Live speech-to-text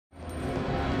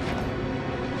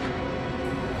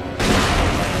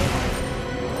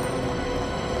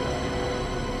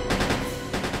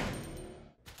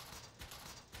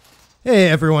Hey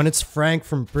everyone, it's Frank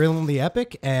from Brilliantly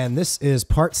Epic, and this is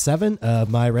part 7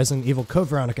 of my Resident Evil Code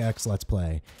Veronica X Let's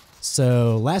Play.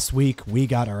 So last week we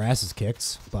got our asses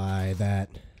kicked by that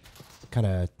kind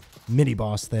of mini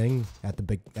boss thing at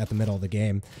the middle of the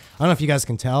game. I don't know if you guys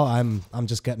can tell, I'm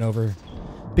just getting over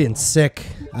being sick.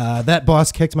 That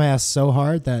boss kicked my ass so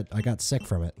hard that I got sick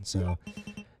from it. So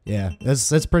yeah,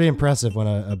 it's pretty impressive when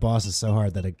a boss is so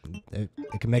hard that it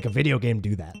can make a video game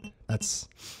do that. That's,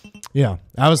 yeah,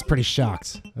 I was pretty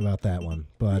shocked about that one.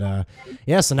 But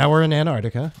yeah, so now we're in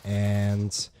Antarctica,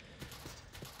 and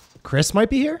Chris might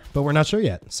be here, but we're not sure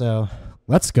yet. So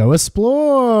let's go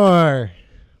explore.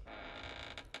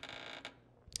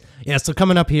 Yeah, so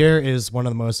coming up here is one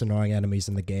of the most annoying enemies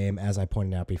in the game, as I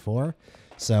pointed out before.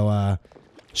 So,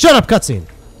 shut up, cutscene!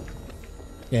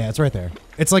 Yeah, it's right there.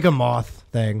 It's like a moth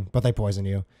thing, but they poison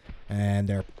you. And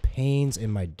they're pains in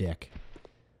my dick.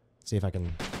 Let's see if I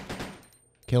can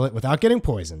kill it without getting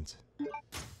poisoned.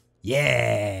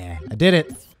 Yeah! I did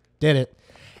it! Did it.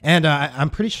 And I'm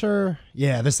pretty sure,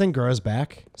 yeah, this thing grows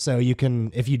back. So you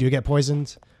can, if you do get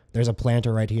poisoned, there's a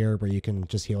planter right here where you can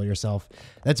just heal yourself.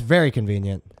 That's very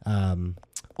convenient.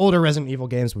 Older Resident Evil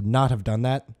games would not have done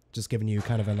that, just giving you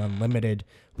kind of an unlimited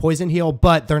poison heal,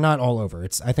 but they're not all over.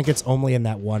 I think it's only in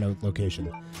that one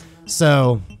location.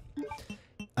 So,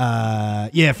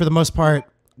 yeah, for the most part,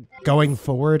 going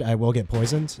forward, I will get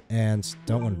poisoned, and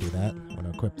don't want to do that. I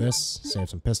want to equip this, save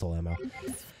some pistol ammo.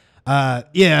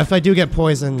 Yeah, if I do get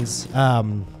poisoned,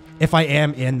 if I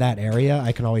am in that area,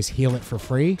 I can always heal it for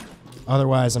free.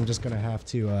 Otherwise, I'm just gonna have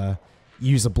to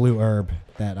use a blue herb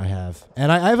that I have,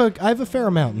 and I have a fair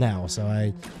amount now, so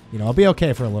I'll be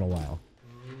okay for a little while.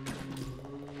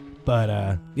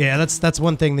 But yeah, that's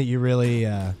one thing that you really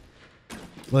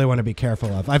want to be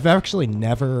careful of. I've actually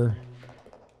never.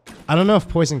 I don't know if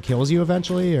poison kills you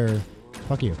eventually, or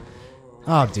fuck you.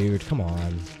 Oh, dude, come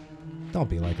on, don't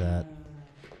be like that.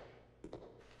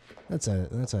 That's a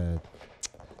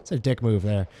dick move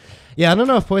there. Yeah, I don't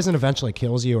know if poison eventually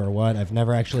kills you or what. I've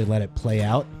never actually let it play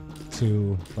out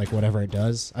to, like, whatever it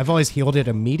does. I've always healed it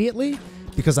immediately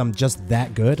because I'm just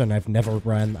that good, and I've never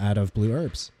run out of blue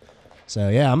herbs. So,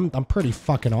 yeah, I'm pretty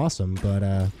fucking awesome, but,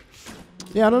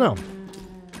 yeah, I don't know.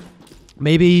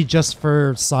 Maybe just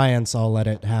for science, I'll let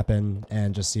it happen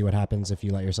and just see what happens if you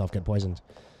let yourself get poisoned.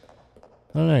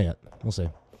 I don't know yet. We'll see.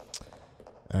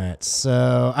 Alright,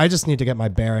 so I just need to get my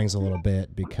bearings a little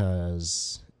bit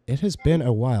because it has been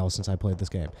a while since I played this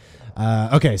game.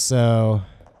 Okay, so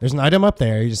there's an item up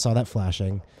there. You just saw that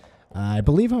flashing. I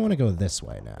believe I want to go this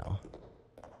way now.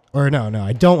 Or no,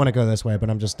 I don't want to go this way,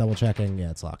 but I'm just double checking. Yeah,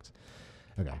 it's locked.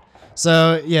 Okay.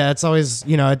 So, yeah, it's always,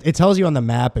 it tells you on the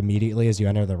map immediately as you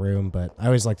enter the room, but I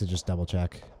always like to just double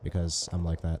check because I'm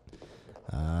like that.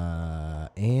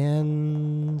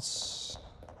 And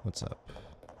what's up?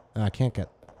 I can't get...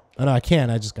 Oh, no, I can.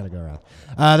 I just got to go around.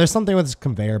 There's something with this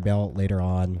conveyor belt later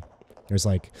on. There's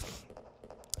like...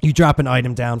 You drop an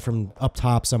item down from up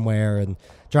top somewhere and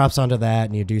drops onto that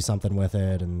and you do something with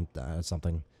it and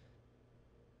something.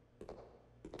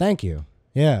 Thank you.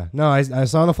 Yeah. No, I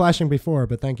saw the flashing before,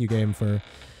 but thank you, game, for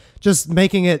just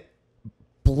making it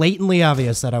blatantly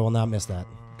obvious that I will not miss that.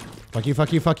 Fuck you,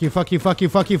 fuck you, fuck you, fuck you, fuck you,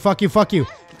 fuck you, fuck you, fuck you.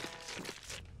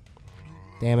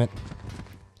 Damn it.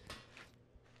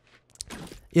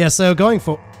 Yeah, so going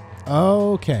for...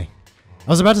 Okay. I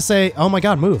was about to say, oh my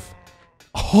god, move.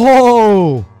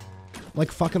 Oh!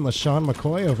 Like fucking LaShawn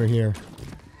McCoy over here.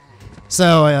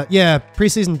 So, yeah,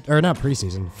 preseason... Or not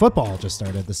preseason. Football just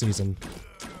started the season.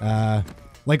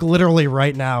 Like literally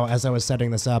right now, as I was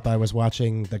setting this up, I was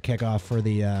watching the kickoff for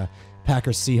the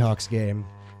Packers-Seahawks game.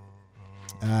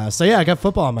 So yeah, I got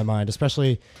football on my mind,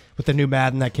 especially with the new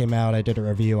Madden that came out. I did a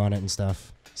review on it and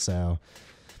stuff. So...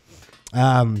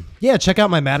 yeah, check out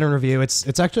my Madden review.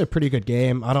 It's actually a pretty good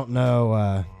game. I don't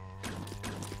know,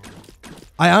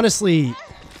 I honestly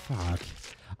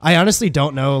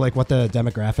don't know, like, what the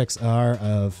demographics are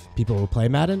of people who play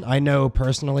Madden. I know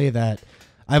personally that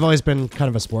I've always been kind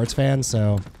of a sports fan,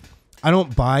 so I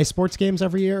don't buy sports games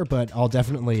every year, but I'll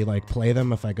definitely, like, play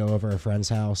them if I go over a friend's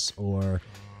house or,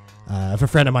 if a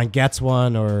friend of mine gets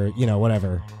one or,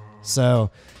 whatever.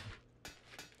 So...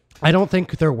 I don't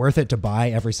think they're worth it to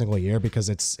buy every single year because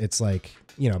it's like,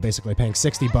 basically paying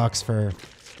 $60 for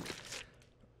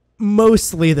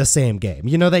mostly the same game.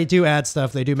 They do add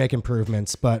stuff, they do make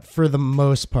improvements, but for the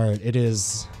most part, it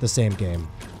is the same game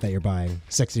that you're buying,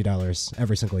 $60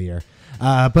 every single year.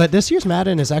 But this year's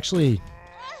Madden is actually,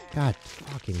 god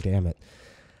fucking damn it.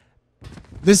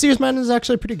 This year's Madden is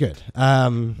actually pretty good.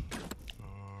 I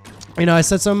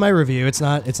said so in my review. It's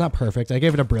not perfect. I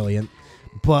gave it a brilliant,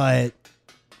 but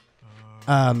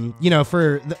You know,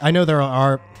 I know there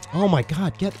are. Oh my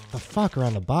God! Get the fuck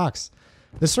around the box.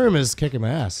 This room is kicking my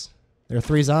ass. There are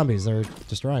 3 zombies. They're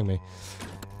destroying me.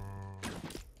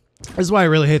 This is why I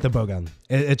really hate the bowgun.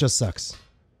 It just sucks.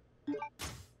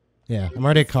 Yeah, I'm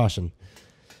already at caution.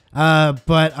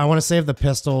 But I want to save the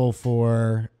pistol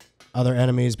for other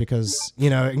enemies because, you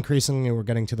know, increasingly we're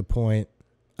getting to the point.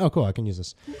 Oh, cool. I can use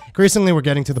this. Increasingly, we're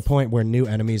getting to the point where new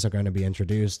enemies are going to be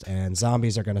introduced and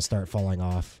zombies are going to start falling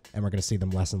off and we're going to see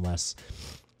them less and less.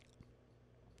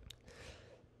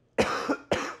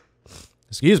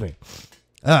 Excuse me.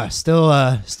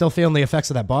 Still feeling the effects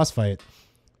of that boss fight.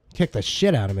 Kicked the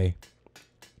shit out of me.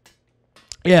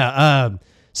 Yeah,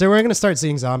 so we're going to start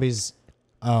seeing zombies.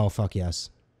 Oh, fuck yes.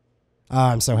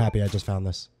 I'm so happy I just found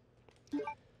this.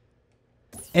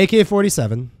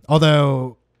 AK-47.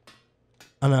 Although,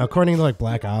 I don't know, according to like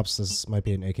Black Ops, this might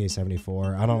be an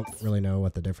AK-74. I don't really know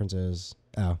what the difference is.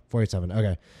 Oh, 47.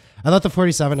 Okay. I thought the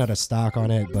 47 had a stock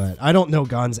on it, but I don't know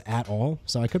guns at all,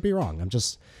 so I could be wrong. I'm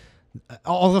just...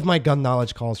 All of my gun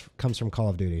knowledge comes from Call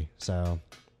of Duty, so,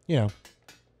 you know,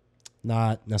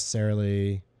 not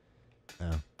necessarily...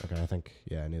 Oh, okay, I think,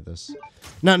 yeah, I need this.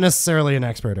 Not necessarily an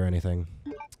expert or anything.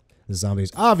 The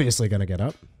zombie's obviously gonna get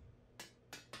up.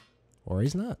 Or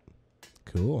he's not.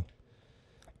 Cool.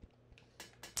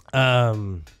 Yeah,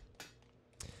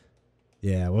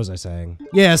 what was I saying?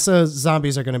 Yeah, so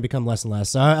zombies are gonna become less and less.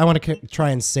 So I want to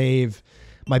try and save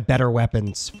my better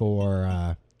weapons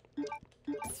for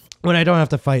when I don't have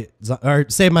to fight, or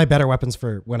save my better weapons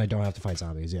for when I don't have to fight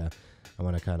zombies. Yeah, I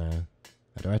want to kind of.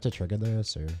 Do I have to trigger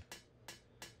this or?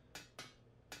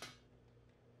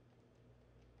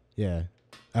 Yeah.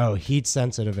 Oh, heat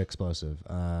sensitive explosive.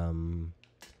 How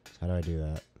do I do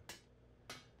that?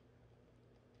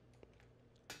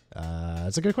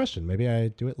 That's a good question. Maybe I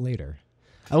do it later.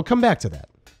 I will come back to that.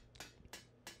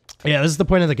 Yeah, this is the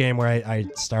point of the game where I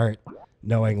start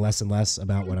knowing less and less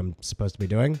about what I'm supposed to be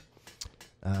doing.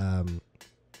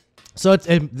 So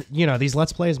you know, these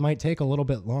Let's Plays might take a little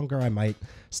bit longer. I might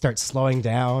start slowing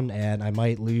down, and I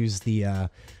might lose the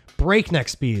breakneck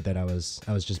speed that I was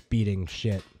just beating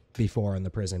shit before in the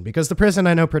prison, because the prison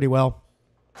I know pretty well,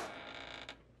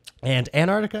 and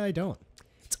Antarctica I don't.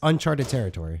 It's uncharted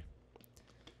territory.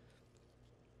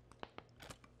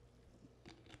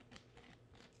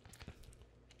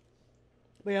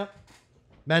 But yeah,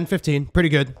 Madden 15, pretty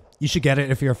good. You should get it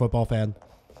if you're a football fan.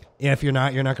 Yeah, if you're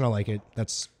not gonna like it.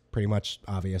 That's pretty much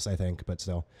obvious, I think, but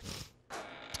still.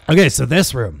 Okay, so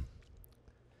this room.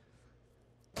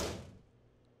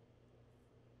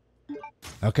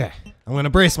 Okay, I'm gonna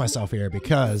brace myself here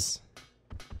because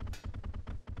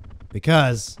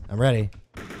I'm ready.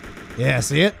 Yeah,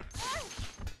 see it?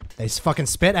 They fucking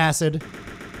spit acid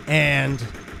and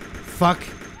fuck.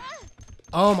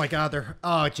 Oh my god, they're...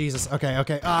 Oh, Jesus. Okay,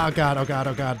 okay. Oh god, oh god,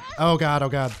 oh god. Oh god, oh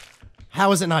god.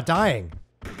 How is it not dying?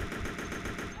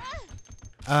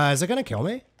 Is it gonna kill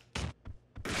me?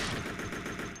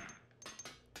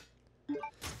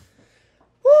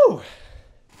 Woo!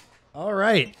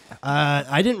 Alright.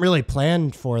 I didn't really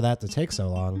plan for that to take so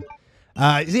long.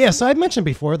 Yeah, so I mentioned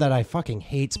before that I fucking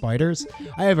hate spiders.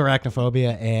 I have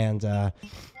arachnophobia and,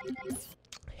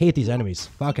 hate these enemies.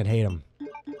 Fucking hate them.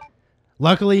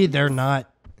 Luckily, they're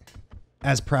not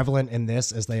as prevalent in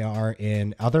this as they are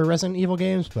in other Resident Evil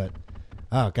games, but...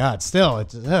 Oh god, still,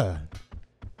 it's...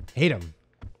 Hate them.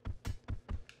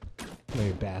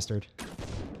 You bastard.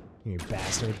 You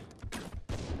bastard.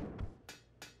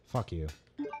 Fuck you.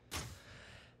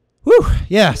 Whew!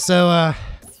 Yeah, so,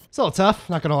 it's a little tough,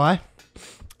 not gonna lie.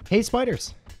 Hate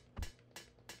spiders.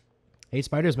 Hate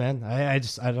spiders, man. I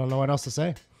don't know what else to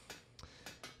say.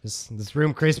 This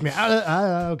room creeps me out.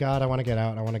 Oh god, I want to get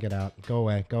out. I want to get out. Go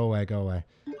away. Go away. Go away.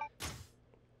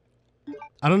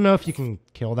 I don't know if you can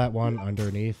kill that one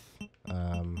underneath.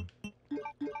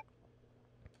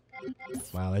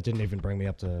 Wow, that didn't even bring me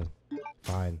up to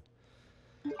fine.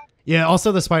 Yeah,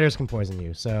 also the spiders can poison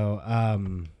you. So,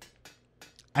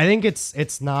 I think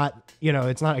it's not, you know,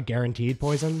 it's not a guaranteed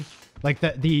poison. Like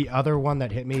the other one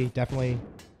that hit me definitely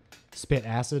spit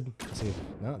acid. Let's see if,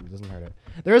 no, it doesn't hurt it.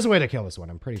 There is a way to kill this one,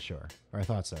 I'm pretty sure. Or I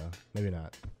thought so. Maybe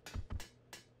not.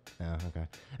 Oh, okay.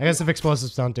 I guess if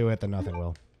explosives don't do it, then nothing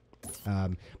will.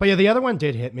 But yeah, the other one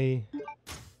did hit me.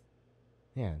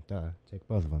 Yeah, duh. Take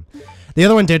both of them. The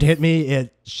other one did hit me.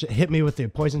 It hit me with the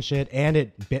poison shit, and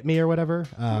it bit me or whatever.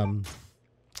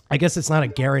 I guess it's not a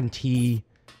guarantee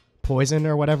poison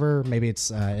or whatever. Maybe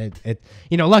it's,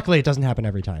 you know, luckily it doesn't happen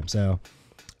every time. So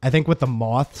I think with the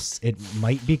moths, it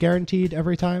might be guaranteed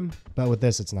every time, but with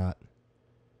this, it's not.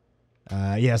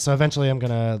 Yeah, so eventually I'm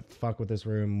going to fuck with this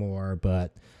room more,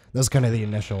 but that's kind of the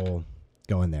initial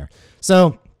going there.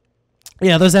 So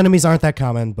Yeah, those enemies aren't that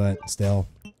common, but still.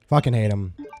 Fucking hate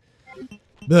them.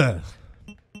 Ugh.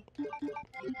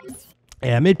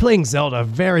 Yeah, I made playing Zelda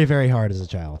very, very hard as a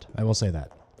child. I will say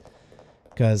that.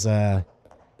 Because,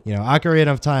 you know,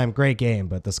 Ocarina of Time, great game,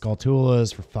 but the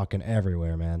Skulltulas were fucking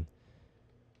everywhere, man.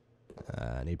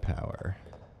 I need power.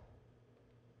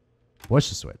 Push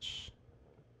the switch.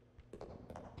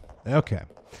 Okay.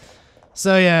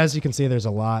 So, yeah, as you can see, there's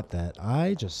a lot that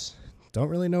I just don't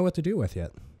really know what to do with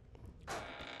yet.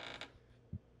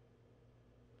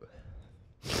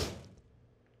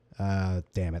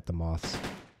 Damn it, the moths.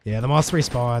 Yeah, the moths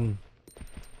respawn.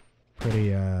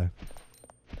 Pretty, I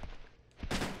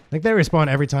think they respawn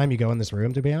every time you go in this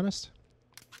room, to be honest.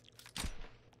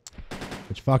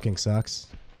 Which fucking sucks.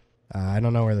 I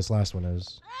don't know where this last one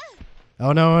is.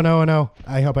 Oh, no, oh, no, oh, no.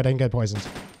 I hope I didn't get poisoned.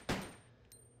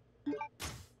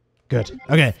 Good.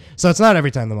 Okay, so it's not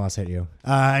every time the moths hit you.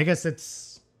 I guess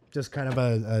it's just kind of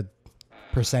a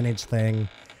percentage thing.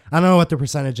 I don't know what the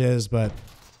percentage is, but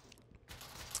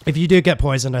if you do get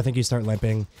poisoned, I think you start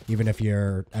limping, even if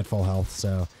you're at full health.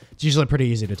 So it's usually pretty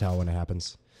easy to tell when it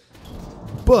happens.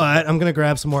 But I'm going to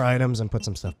grab some more items and put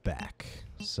some stuff back.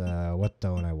 So what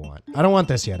don't I want? I don't want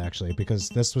this yet, actually, because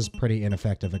this was pretty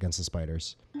ineffective against the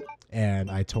spiders. And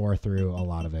I tore through a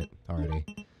lot of it already.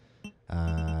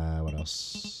 What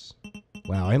else?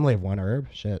 Wow, I only have one herb?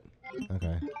 Shit.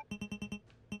 Okay.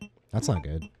 That's not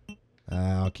good.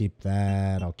 I'll keep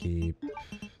that. I'll keep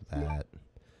that.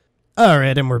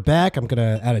 Alright, and we're back. I'm going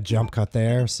to add a jump cut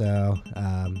there. So,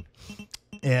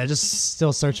 yeah, just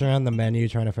still searching around the menu,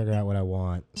 trying to figure out what I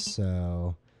want.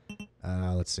 So,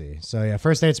 let's see. So, yeah,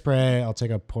 first aid spray. I'll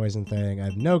take a poison thing. I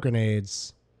have no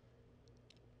grenades.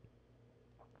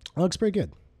 That looks pretty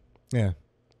good. Yeah.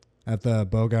 I have the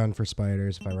bow gun for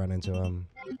spiders if I run into them.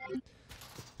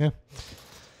 Yeah.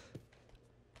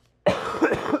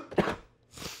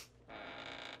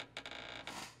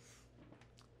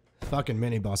 Fucking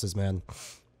mini bosses, man.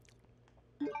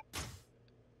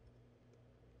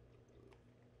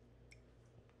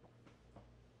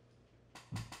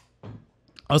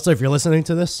 Also, if you're listening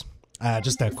to this,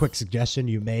 just a quick suggestion,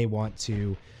 you may want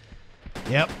to...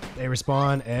 Yep, they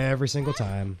respawn every single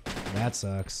time. That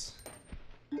sucks.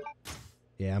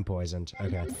 Yeah, I'm poisoned.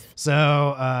 Okay. So,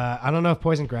 I don't know if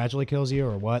poison gradually kills you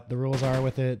or what the rules are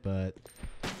with it, but...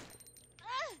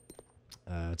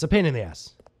 it's a pain in the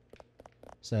ass.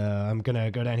 So, I'm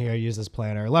gonna go down here, use this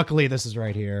planner. Luckily, this is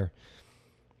right here.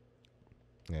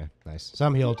 Yeah, nice. So,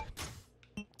 I'm healed.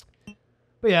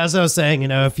 But yeah, as I was saying, you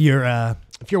know, if you're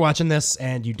watching this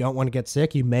and you don't want to get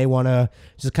sick, you may want to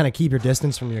just kind of keep your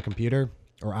distance from your computer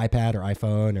or iPad or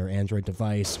iPhone or Android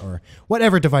device or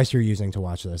whatever device you're using to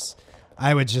watch this.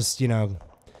 I would just, you know,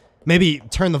 maybe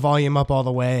turn the volume up all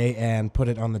the way and put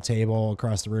it on the table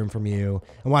across the room from you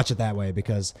and watch it that way,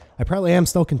 because I probably am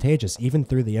still contagious even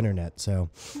through the internet. So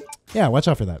yeah, watch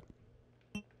out for that.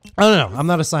 I don't know. I'm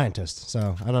not a scientist,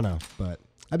 so I don't know, but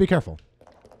I'd be careful.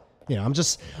 You know,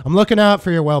 I'm looking out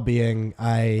for your well-being.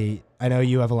 I know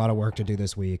you have a lot of work to do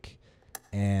this week,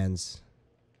 and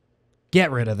get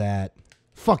rid of that.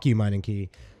 Fuck you, Mining Key.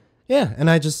 Yeah, and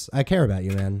I care about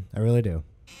you, man. I really do.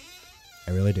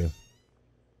 I really do.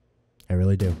 I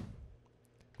really do.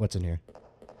 What's in here?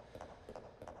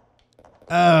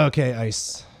 Okay,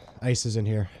 ice. Ice is in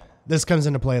here. This comes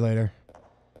into play later.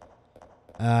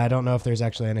 I don't know if there's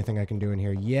actually anything I can do in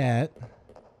here yet.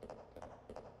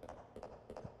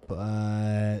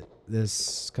 But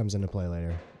this comes into play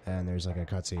later. And there's like a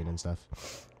cutscene and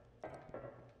stuff.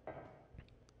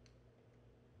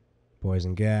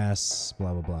 Poison gas,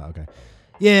 blah, blah, blah. Okay.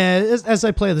 Yeah, as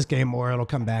I play this game more, it'll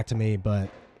come back to me. But,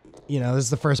 you know, this is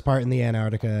the first part in the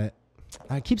Antarctica.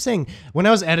 I keep saying, when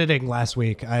I was editing last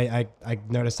week, I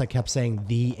noticed I kept saying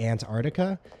the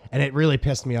Antarctica. And it really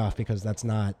pissed me off because that's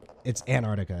not, it's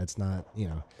Antarctica. It's not, you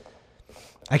know.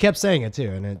 I kept saying it too,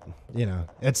 and it, you know,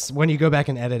 it's when you go back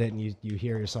and edit it and you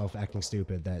hear yourself acting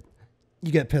stupid that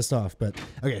you get pissed off. But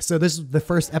okay, so this is the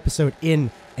first episode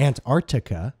in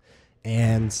Antarctica,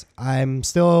 and I'm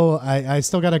still, I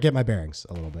still got to get my bearings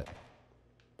a little bit.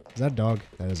 Is that a dog?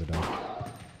 That is a dog.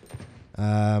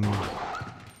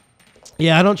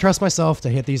 Yeah, I don't trust myself to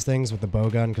hit these things with the bow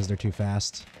gun because they're too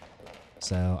fast.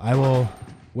 So I will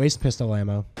waste pistol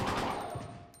ammo.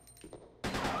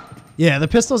 Yeah, the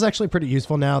pistol is actually pretty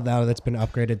useful now that it's been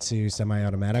upgraded to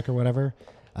semi-automatic or whatever.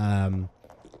 You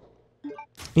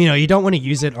know, you don't want to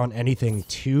use it on anything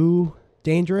too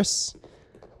dangerous,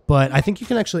 but I think you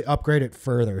can actually upgrade it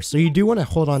further. So you do want to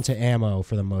hold on to ammo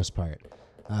for the most part.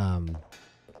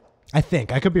 I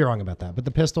think. I could be wrong about that, but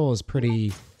the pistol is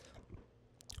pretty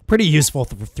useful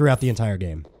throughout the entire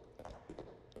game.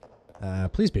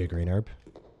 Please be a green herb.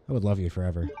 I would love you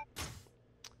forever.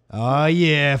 Oh,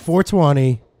 yeah,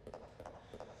 420.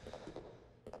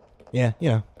 Yeah, you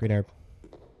know, green herb.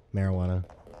 Marijuana.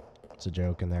 It's a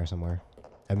joke in there somewhere.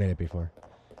 I've made it before.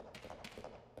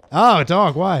 Oh,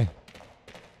 dog, why?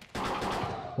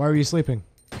 Why were you sleeping?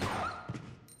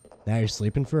 Now you're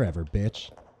sleeping forever,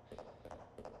 bitch.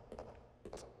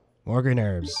 More green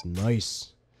herbs.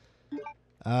 Nice.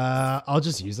 I'll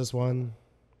just use this one.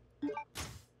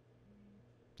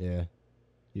 Yeah.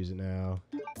 Use it now.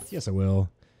 Yes, I will.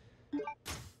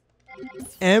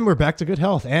 And we're back to good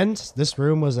health. And this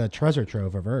room was a treasure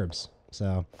trove of herbs.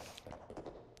 So,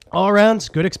 all around,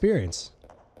 good experience.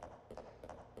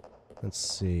 Let's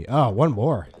see. Oh, one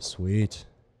more. Sweet.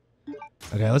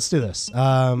 Okay, let's do this.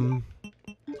 I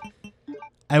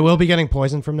will be getting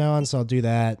poisoned from now on, so I'll do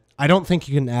that. I don't think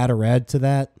you can add a red to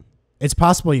that. It's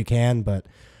possible you can, but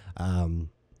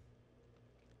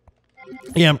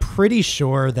yeah, I'm pretty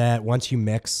sure that once you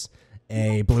mix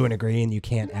a blue and a green, you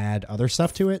can't add other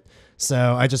stuff to it.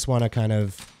 So I just want to kind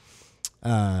of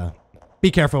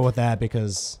be careful with that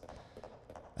because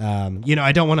you know,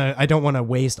 I don't want to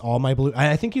waste all my blue.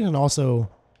 I think you can also.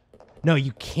 No,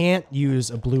 you can't use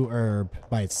a blue herb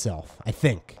by itself. I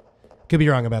think. Could be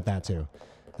wrong about that too.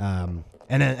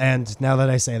 And now that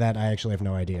I say that, I actually have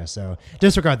no idea. So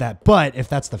disregard that. But if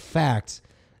that's the fact,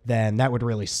 then that would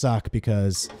really suck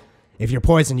because if you're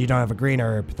poisoned, you don't have a green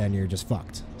herb, then you're just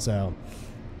fucked. So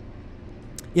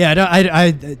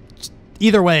yeah,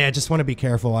 either way, I just want to be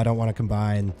careful. I don't want to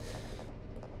combine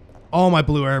all my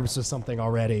blue herbs with something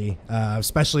already,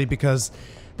 especially because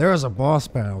there is a boss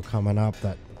battle coming up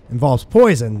that involves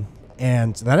poison,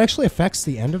 and that actually affects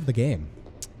the end of the game.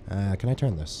 Can I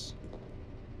turn this?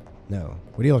 No.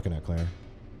 What are you looking at, Claire?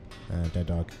 Dead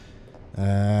dog.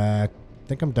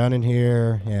 Think I'm done in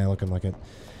here. Yeah, looking like it.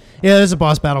 Yeah, there's a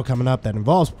boss battle coming up that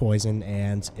involves poison,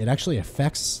 and it actually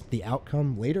affects the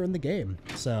outcome later in the game.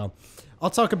 So I'll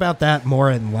talk about that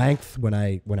more in length when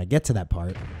I get to that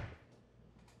part.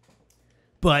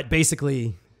 But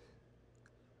basically,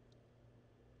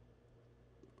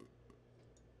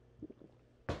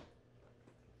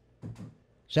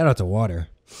 shout out to water.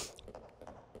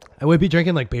 I would be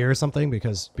drinking like beer or something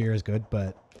because beer is good,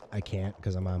 but I can't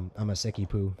because I'm a sicky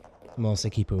poo. I'm all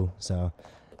sicky poo, so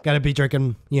gotta be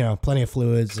drinking, you know, plenty of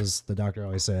fluids, as the doctor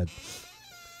always said.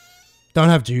 Don't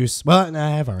have juice. Well, I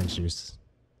have orange juice.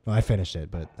 Well, I finished it,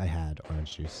 but I had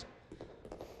orange juice.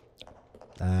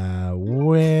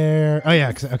 Where? Oh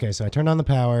yeah. Okay, so I turned on the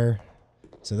power,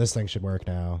 so this thing should work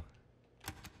now.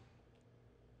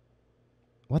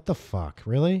 What the fuck?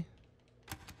 Really?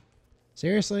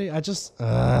 Seriously? I just do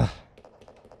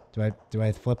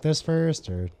I flip this first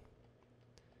or?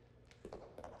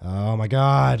 Oh my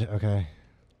god. Okay.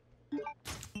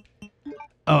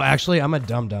 Oh, actually, I'm a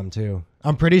dum-dum too.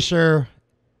 I'm pretty sure.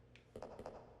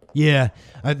 Yeah,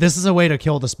 this is a way to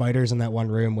kill the spiders in that one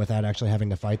room without actually having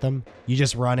to fight them. You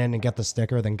just run in and get the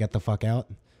sticker, then get the fuck out.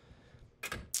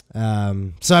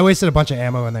 So I wasted a bunch of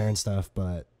ammo in there and stuff,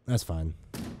 but that's fine.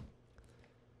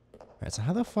 Alright, so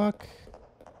how the fuck?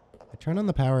 I turn on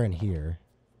the power in here.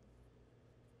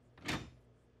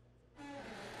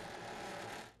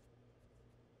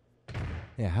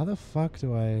 Yeah, how the fuck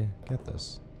do I get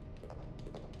this?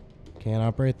 Can't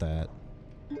operate that.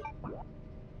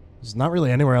 There's not really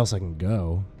anywhere else I can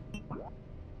go.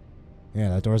 Yeah,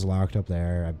 that door's locked up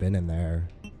there. I've been in there.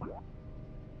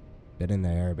 Been in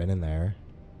there, been in there.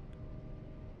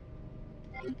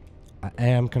 I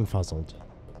am confuzzled.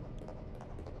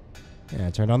 Yeah, I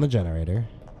turned on the generator.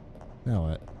 Now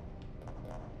what?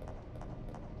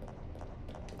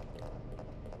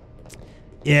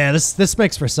 Yeah, this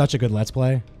makes for such a good Let's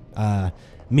Play.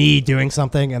 Me doing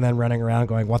something and then running around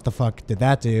going, what the fuck did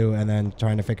that do? And then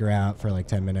trying to figure out for like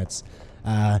 10 minutes.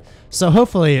 So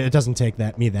hopefully it doesn't take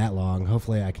me that long.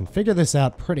 Hopefully I can figure this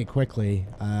out pretty quickly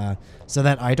so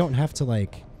that I don't have to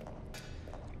like,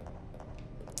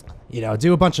 you know,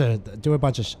 do a bunch of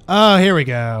oh, here we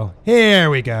go. Here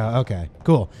we go. Okay,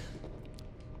 cool.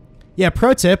 Yeah,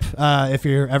 pro tip, if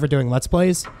you're ever doing Let's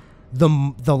Plays, the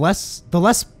less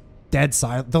dead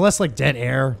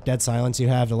air, dead silence you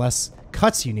have, the less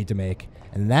cuts you need to make,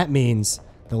 and that means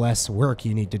the less work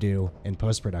you need to do in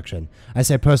post-production. I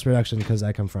say post-production because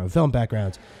I come from a film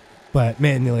background, but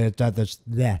mainly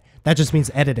that just means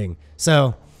editing.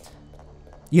 So,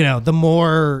 you know, the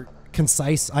more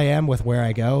concise I am with where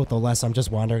I go, the less I'm just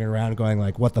wandering around going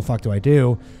like, what the fuck do I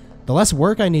do? The less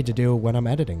work I need to do when I'm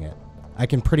editing it. I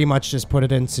can pretty much just put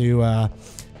it into, I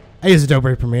use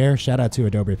Adobe Premiere. Shout out to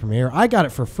Adobe Premiere. I got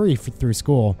it for free through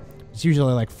school. It's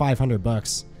usually like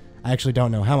 $500. I actually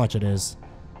don't know how much it is.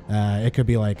 It could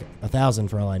be like $1,000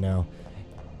 for all I know.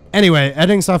 Anyway,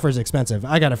 editing software is expensive.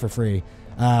 I got it for free.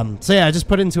 So yeah, I just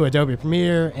put it into Adobe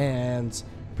Premiere and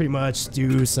pretty much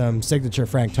do some signature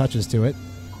Frank touches to it.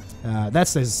 That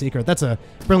stays a secret. That's a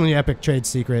brilliantly epic trade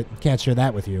secret. Can't share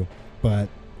that with you. But,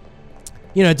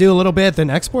 you know, do a little bit, then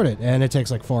export it. And it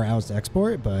takes like 4 hours to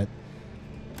export, but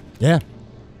yeah.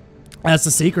 That's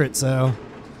the secret, so.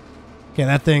 Okay,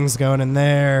 that thing's going in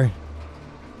there.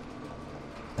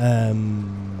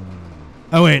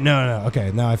 Oh, wait, no.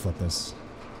 Okay, now I flip this.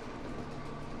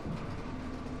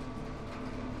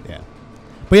 Yeah.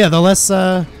 But yeah, the less,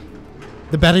 the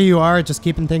better you are at just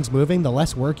keeping things moving, the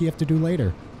less work you have to do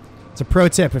later. It's a pro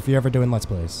tip if you're ever doing Let's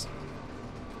Plays.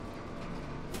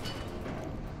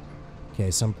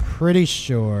 Okay, so I'm pretty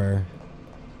sure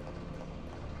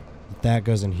that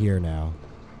goes in here now.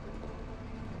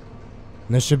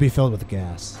 And this should be filled with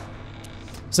gas.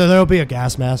 So there'll be a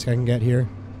gas mask I can get here.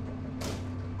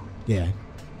 Yeah.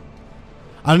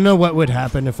 I don't know what would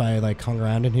happen if I like hung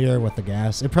around in here with the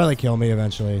gas. It'd probably kill me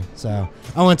eventually. So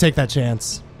I want to take that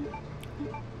chance.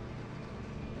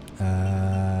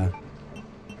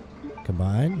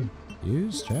 Combine.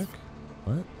 Use. Check.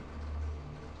 What?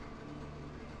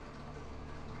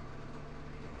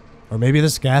 Or maybe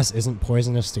this gas isn't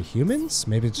poisonous to humans?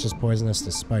 Maybe it's just poisonous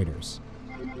to spiders.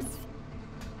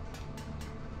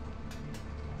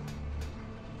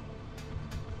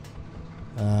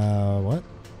 What?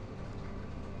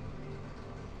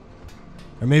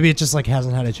 Or maybe it just like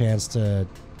hasn't had a chance to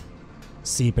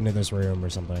seep into this room or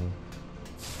something.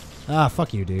 Ah,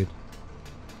 fuck you, dude.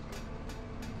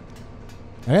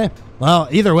 Okay. Well,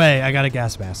 either way, I got a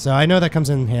gas mask. So I know that comes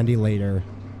in handy later.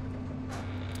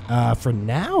 For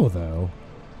now, though,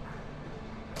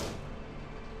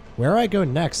 where I go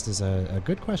next is a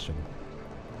good question.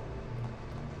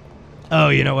 Oh,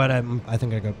 you know what? I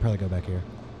think I probably go back here.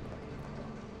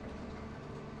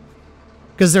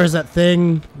 Because there's that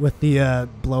thing with the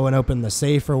blowing open the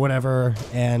safe or whatever,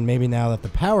 and maybe now that the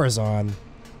power's on,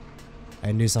 I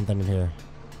can do something in here.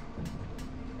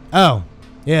 Oh,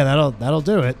 yeah, that'll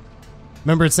do it.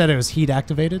 Remember it said it was heat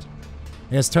activated?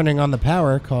 I guess turning on the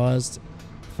power caused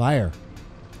fire.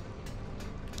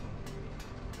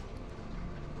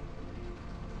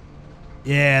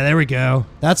 Yeah, there we go.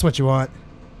 That's what you want.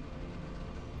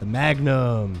 The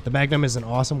Magnum. The Magnum is an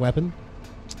awesome weapon.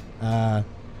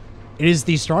 It is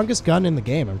the strongest gun in the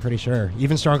game, I'm pretty sure.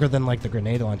 Even stronger than, like, the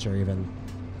grenade launcher, even.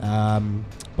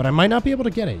 But I might not be able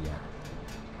to get it yet.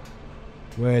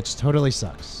 Which totally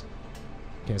sucks.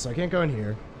 Okay, so I can't go in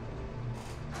here.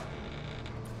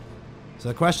 So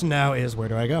the question now is, where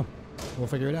do I go? We'll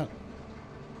figure it out.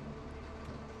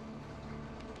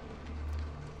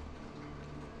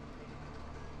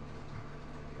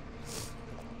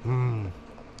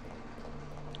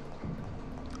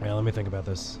 Yeah, let me think about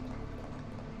this.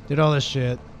 Did all this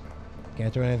shit.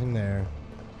 Can't do anything there.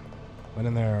 Went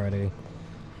in there already.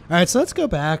 Alright, so let's go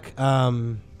back.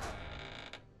 Yeah,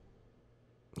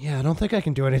 I don't think I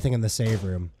can do anything in the save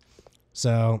room.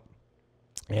 So,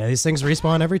 yeah, these things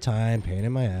respawn every time. Pain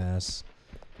in my ass.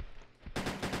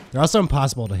 They're also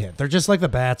impossible to hit. They're just like the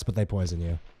bats, but they poison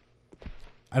you.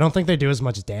 I don't think they do as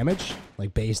much damage,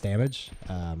 like base damage.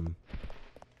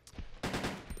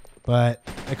 But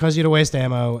it causes you to waste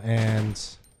ammo, and...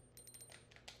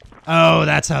 Oh,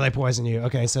 that's how they poison you.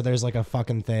 Okay, so there's like a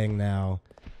fucking thing now.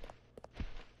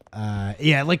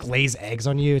 Yeah, it like lays eggs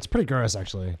on you. It's pretty gross,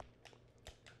 actually.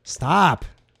 Stop!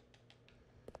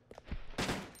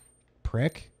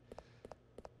 Prick.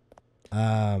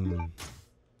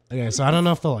 Okay, so I don't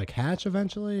know if they'll like hatch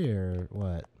eventually, or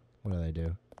what? What do they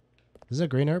do? Is there a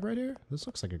green herb right here? This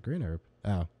looks like a green herb.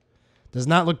 Oh. Does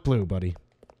not look blue, buddy.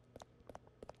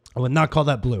 I would not call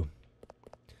that blue.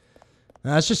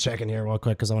 Let's just check in here real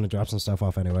quick because I want to drop some stuff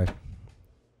off anyway.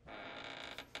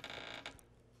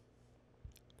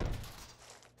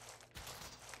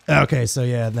 Okay, so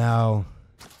yeah, now...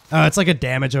 Oh, it's like a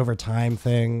damage over time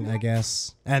thing, I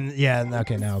guess. And yeah,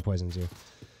 okay, now it poisons you.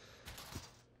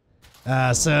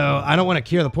 So I don't want to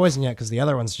cure the poison yet because the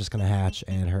other one's just going to hatch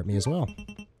and hurt me as well.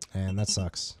 And that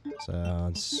sucks. So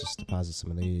let's just deposit some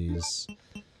of these.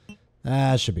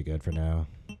 Should be good for now.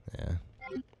 Yeah.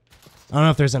 I don't know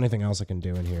if there's anything else I can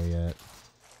do in here yet.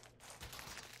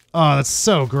 Oh, that's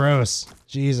so gross.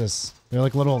 Jesus. They're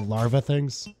like little larva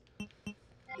things.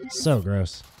 So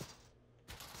gross.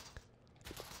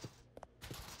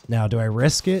 Now, do I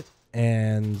risk it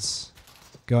and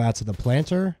go out to the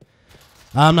planter?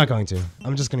 I'm not going to.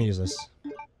 I'm just going to use this.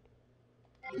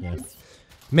 Yeah.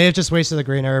 May have just wasted the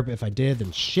green herb. If I did,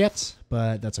 then shit.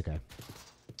 But that's okay.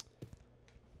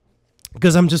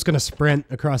 Because I'm just going to sprint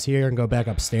across here and go back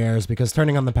upstairs. Because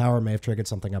turning on the power may have triggered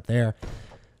something up there.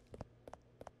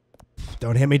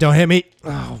 Don't hit me, don't hit me.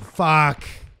 Oh, fuck.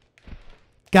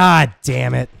 God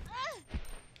damn it.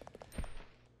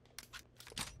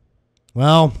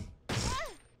 Well,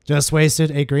 just wasted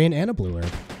a green and a blue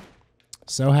herb.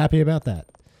 So happy about that.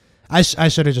 I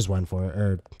should have just went for it,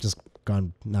 or just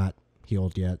gone not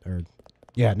healed yet, or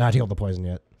yeah, not healed the poison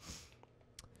yet.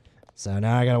 So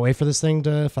now I gotta wait for this thing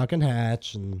to fucking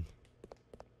hatch, and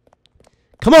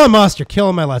come on, Moss, you're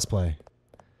killing my Let's Play.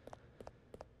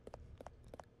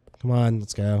 Come on,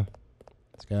 let's go.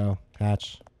 Let's go.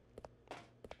 Hatch.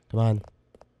 Come on.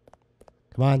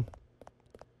 Come on.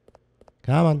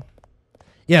 Come on.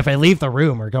 Yeah, if I leave the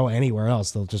room or go anywhere else,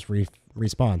 they'll just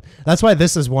respawn. That's why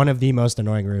this is one of the most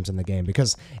annoying rooms in the game,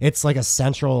 because it's like a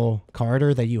central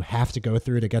corridor that you have to go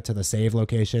through to get to the save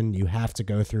location. You have to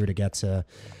go through to get to,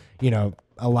 you know,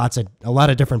 a lot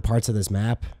of different parts of this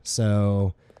map.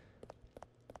 So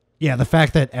yeah, the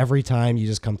fact that every time you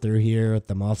just come through here,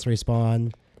 the moths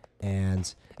respawn,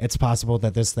 and it's possible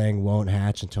that this thing won't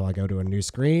hatch until I go to a new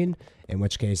screen, in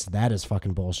which case that is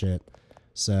fucking bullshit.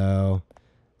 So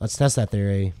let's test that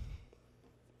theory.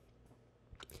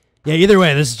 Yeah, either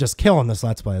way, this is just killing this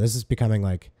Let's Play. This is becoming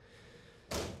like...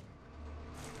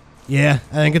 Yeah,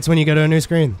 I think it's when you go to a new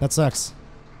screen. That sucks.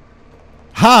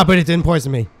 Ha! But it didn't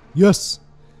poison me. Yes!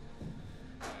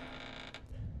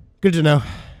 Good to know.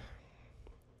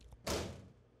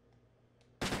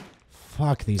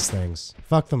 Fuck these things.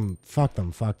 Fuck them. Fuck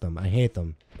them. Fuck them. I hate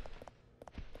them.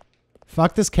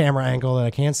 Fuck this camera angle that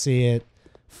I can't see it.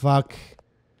 Fuck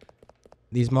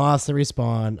these moths that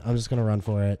respawn. I'm just gonna run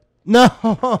for it.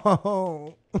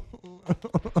 No!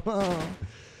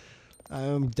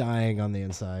 I'm dying on the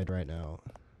inside right now.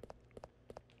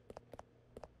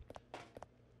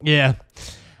 Yeah.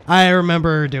 I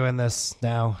remember doing this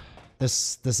now.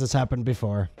 This has happened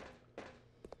before.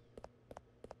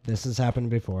 This has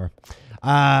happened before.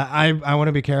 I want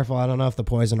to be careful. I don't know if the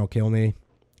poison will kill me.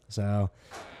 So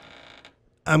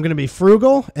I'm going to be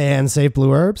frugal and save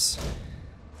blue herbs.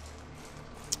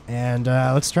 And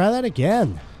let's try that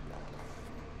again.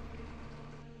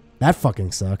 That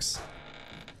fucking sucks.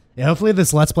 Yeah, hopefully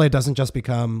this Let's Play doesn't just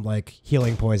become like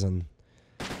healing poison.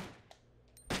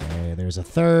 Okay, there's a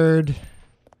third.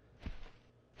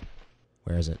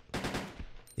 Where is it?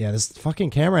 Yeah, this fucking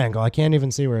camera angle, I can't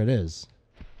even see where it is.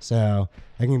 So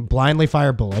I can blindly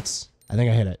fire bullets. I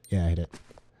think I hit it. Yeah, I hit it.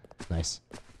 Nice.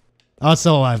 Oh, it's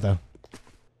still alive though.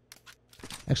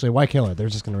 Actually, why kill it? They're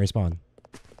just gonna respawn.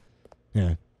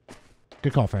 Yeah.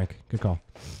 Good call, Frank. Good call.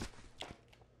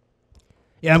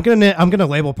 Yeah, I'm gonna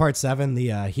label part 7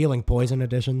 the healing poison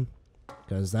edition,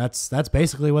 because that's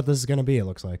basically what this is gonna be. It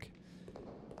looks like,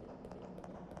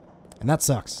 and that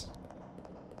sucks.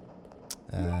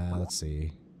 Let's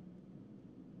see.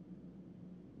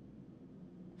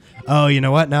 Oh, you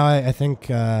know what? Now I think,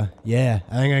 yeah,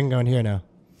 I think I can go in here now.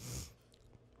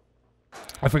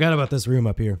 I forgot about this room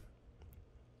up here.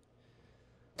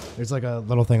 There's like a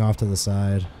little thing off to the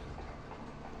side.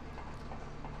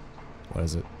 What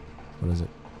is it? What is it?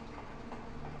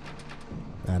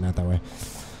 Not that way.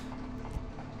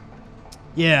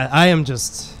 Yeah, I am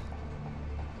just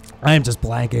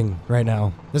blanking right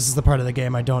now. This is the part of the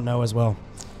game I don't know as well.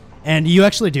 And you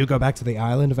actually do go back to the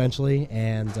island eventually,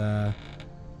 and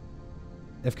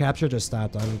if capture just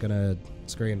stopped, I'm gonna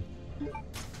scream.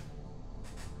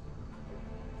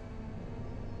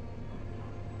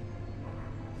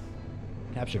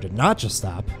 Capture did not just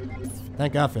stop.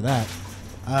 Thank God for that.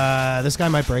 This guy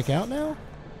might break out now?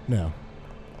 No.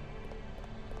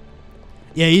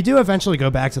 Yeah, you do eventually go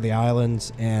back to the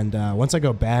island, and once I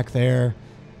go back there,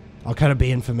 I'll kind of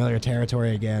be in familiar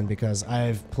territory again, because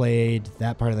I've played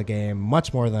that part of the game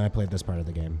much more than I played this part of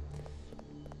the game.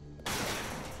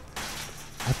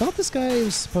 I thought this guy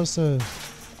was supposed to...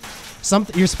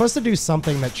 You're supposed to do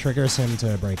something that triggers him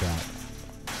to break out.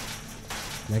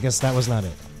 And I guess that was not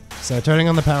it. So turning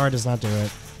on the power does not do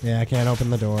it. Yeah, I can't open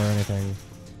the door or anything.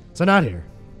 So not here.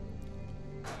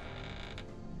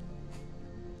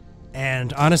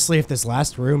 And honestly, if this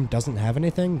last room doesn't have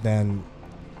anything, then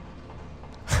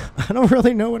I don't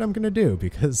really know what I'm going to do,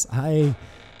 because I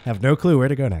have no clue where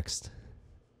to go next.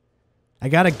 I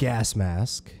got a gas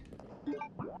mask.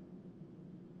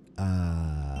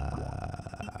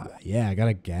 Yeah, I got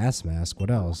a gas mask.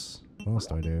 What else? What else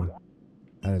do I do?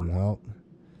 That didn't help.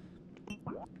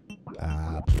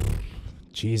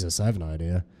 Jesus, I have no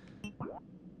idea.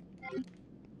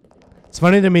 It's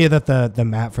funny to me that the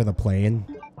map for the plane,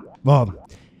 well,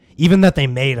 even that they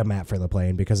made a map for the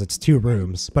plane because it's 2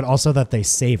 rooms, but also that they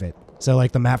save it. So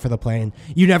like the map for the plane,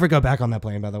 you never go back on that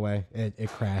plane, by the way. It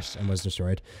crashed and was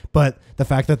destroyed. But the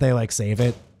fact that they like save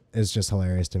it is just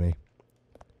hilarious to me.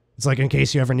 It's like in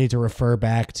case you ever need to refer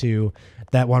back to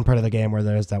that one part of the game where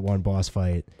there's that one boss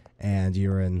fight and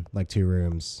you're in like 2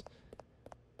 rooms.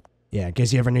 Yeah, in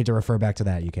case you ever need to refer back to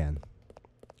that, you can.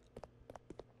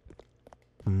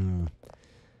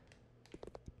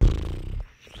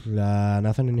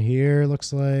 Nothing in here,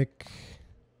 looks like.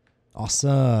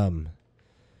 Awesome.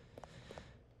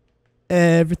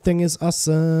 Everything is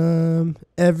awesome.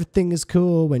 Everything is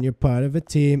cool when you're part of a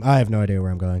team. I have no idea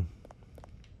where I'm going.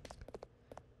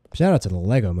 Shout out to the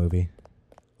Lego movie.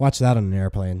 Watch that on an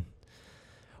airplane.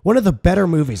 One of the better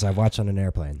movies I've watched on an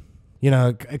airplane. You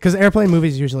know, because airplane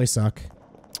movies usually suck.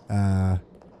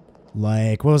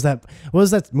 Like, what was that? What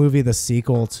was that movie? The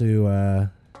sequel to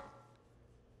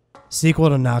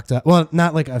Knocked Up. Well,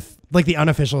 not like like the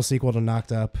unofficial sequel to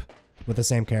Knocked Up with the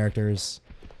same characters.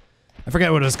 I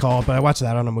forget what it was called, but I watched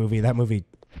that on a movie. That movie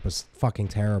was fucking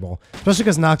terrible, especially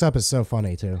because Knocked Up is so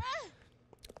funny too.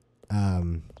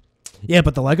 Yeah,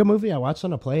 but the Lego movie I watched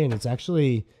on a plane. It's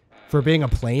actually, for being a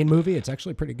plane movie, it's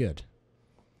actually pretty good.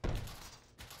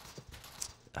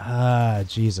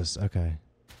 Jesus. Okay.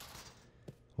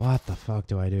 What the fuck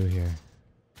do I do here?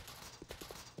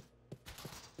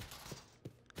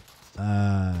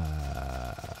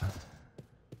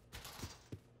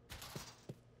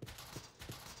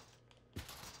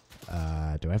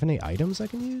 Do I have any items I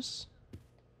can use?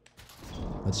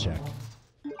 Let's check.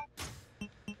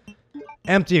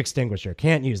 Empty extinguisher.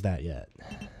 Can't use that yet.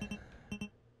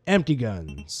 Empty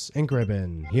guns. Ink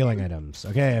ribbon. Healing items.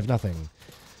 Okay, I have nothing.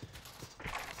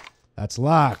 That's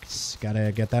locked.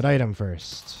 Gotta get that item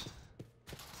first.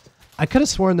 I could have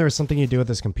sworn there was something you do with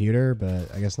this computer,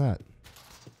 but I guess not.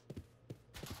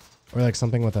 Or like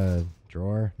something with a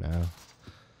drawer? No.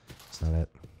 That's not it.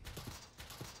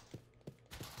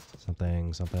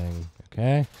 Something.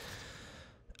 Okay.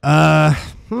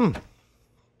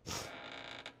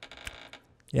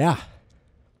 Yeah.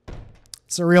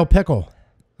 It's a real pickle.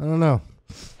 I don't know.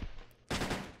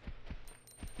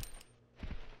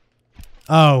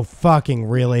 Oh, fucking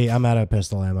really? I'm out of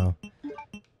pistol ammo.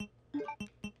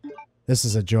 This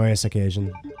is a joyous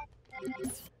occasion.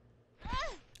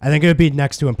 I think it would be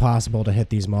next to impossible to hit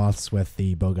these moths with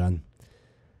the bowgun.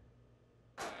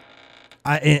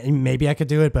 Maybe I could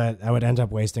do it, but I would end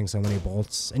up wasting so many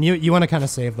bolts. And you want to kind of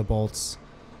save the bolts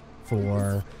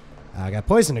for... I got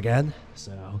poisoned again,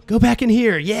 so go back in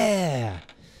here. Yeah.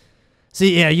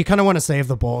 See, yeah, you kind of want to save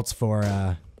the bolts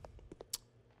for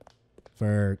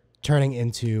turning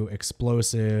into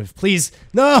explosive. Please,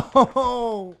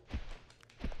 no!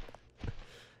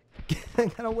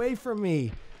 Get away from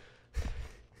me.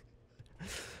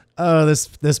 Oh,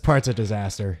 this part's a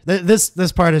disaster.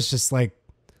 This part is just like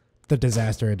the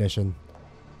disaster edition.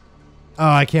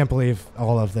 Oh, I can't believe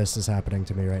all of this is happening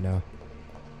to me right now.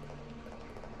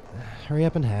 Hurry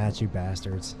up and hatch, you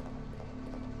bastards.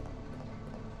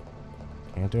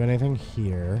 Can't do anything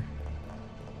here.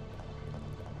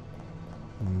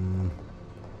 The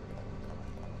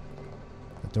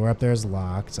door up there is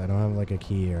locked. I don't have like a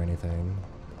key or anything.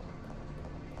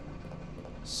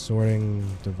 Sorting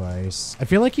device. I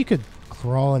feel like you could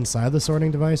crawl inside the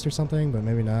sorting device or something, but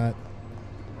maybe not.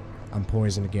 I'm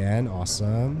poisoned again.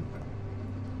 Awesome.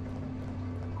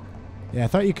 Yeah, I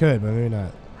thought you could, but maybe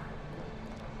not.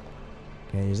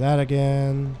 Can't use that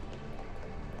again.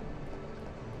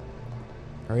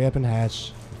 Hurry up and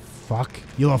hatch. Fuck.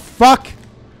 You little fuck!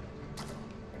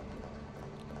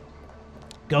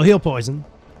 Go heal poison.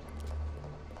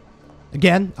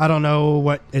 Again, I don't know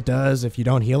what it does if you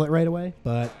don't heal it right away,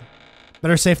 but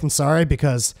better safe than sorry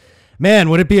because, man,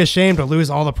 would it be a shame to lose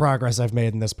all the progress I've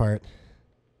made in this part.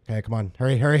 Okay, come on.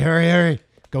 Hurry, hurry, hurry, hurry.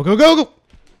 Go, go, go, go!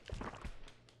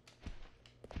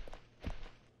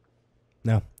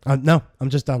 No. No,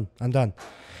 I'm just done. I'm done.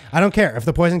 I don't care. If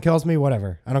the poison kills me,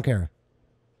 whatever. I don't care.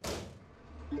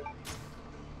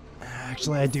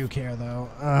 Actually, I do care, though.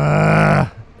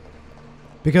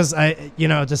 Because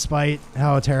despite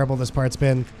how terrible this part's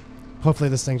been, hopefully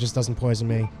this thing just doesn't poison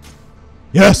me.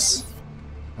 Yes!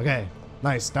 Okay,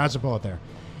 nice. Dodged a bullet there.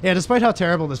 Yeah, despite how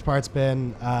terrible this part's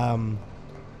been, I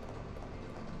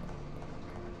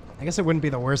guess it wouldn't be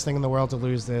the worst thing in the world to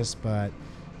lose this, but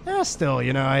still,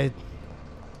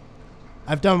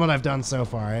 I've done what I've done so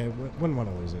far. I wouldn't want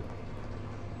to lose it.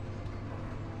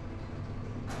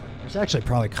 I should actually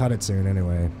probably cut it soon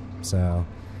anyway, so...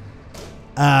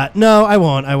 no, I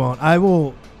won't.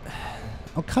 I'll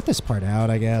cut this part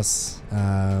out, I guess.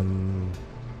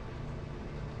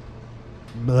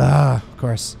 Blah, of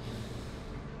course.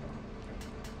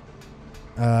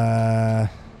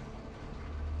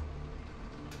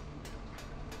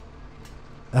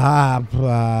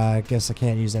 I guess I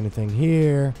can't use anything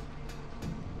here.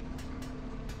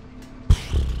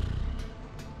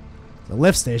 the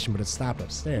lift station, but it stopped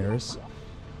upstairs.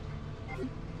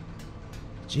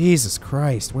 Jesus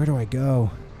Christ, where do I go?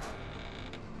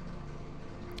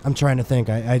 I'm trying to think.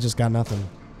 I just got nothing.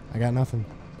 I got nothing.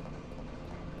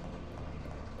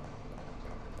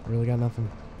 Really got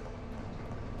nothing.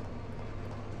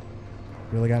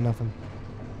 Really got nothing.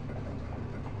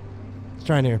 Let's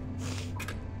try in here.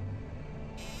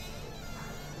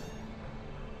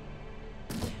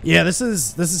 Yeah, this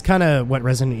is kind of what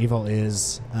Resident Evil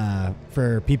is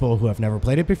for people who have never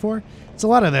played it before. It's a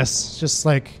lot of this. It's just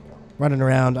like running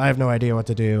around. I have no idea what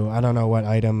to do. I don't know what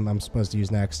item I'm supposed to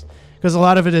use next. Because a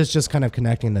lot of it is just kind of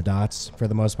connecting the dots for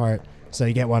the most part. So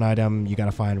you get one item, you got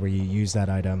to find where you use that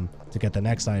item to get the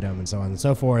next item, and so on and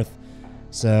so forth.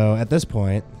 So at this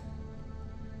point,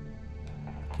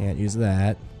 can't use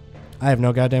that. I have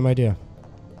no goddamn idea.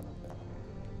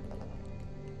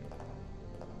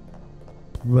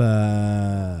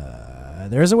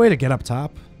 There's a way to get up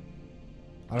top.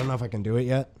 I don't know if I can do it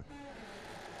yet.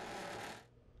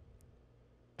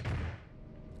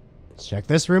 Let's check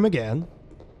this room again.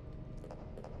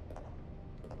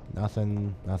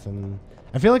 Nothing, nothing.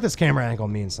 I feel like this camera angle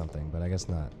means something, but I guess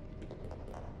not.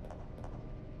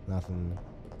 Nothing.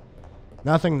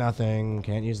 Nothing, nothing.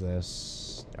 Can't use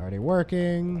this. Already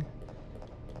working.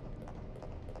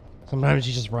 Sometimes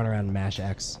you just run around and mash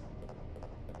X.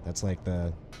 That's like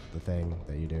the thing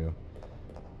that you do.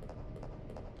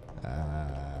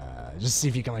 Just see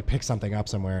if you can like pick something up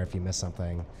somewhere if you miss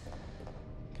something.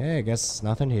 Okay, I guess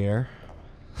nothing here.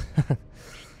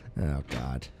 Oh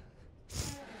God.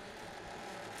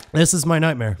 This is my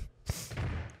nightmare.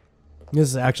 This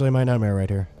is actually my nightmare right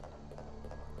here.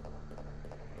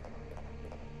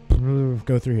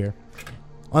 Go through here.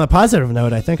 On a positive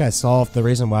note, I think I solved the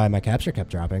reason why my capture kept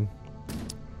dropping.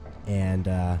 And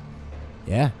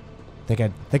yeah, I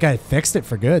think I fixed it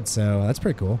for good. So that's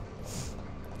pretty cool.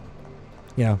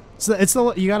 You know, it's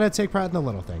the you gotta take pride in the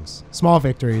little things, small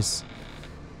victories.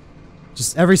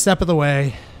 Just every step of the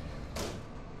way.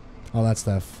 All that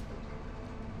stuff.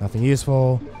 Nothing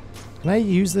useful. Can I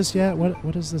use this yet?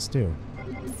 What does this do?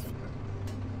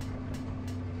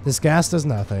 This gas does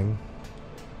nothing.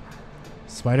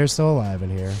 Spider's still alive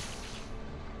in here.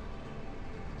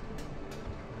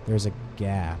 There's a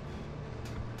gap.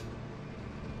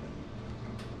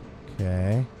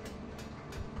 Okay.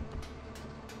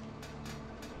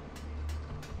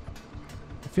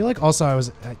 I feel like also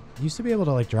I used to be able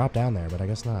to like drop down there, but I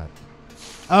guess not.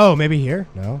 Oh, maybe here?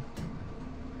 No.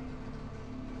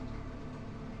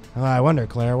 Oh, I wonder,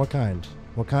 Claire, what kind?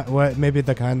 What kind? What? Maybe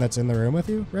the kind that's in the room with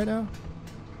you right now?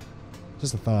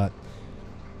 Just a thought.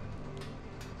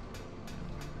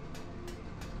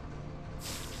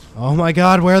 Oh my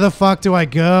God, where the fuck do I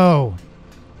go?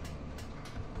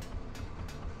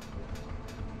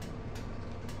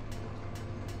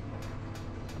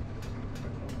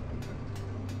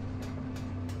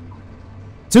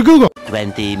 To Google.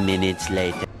 20 minutes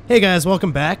later. Hey guys,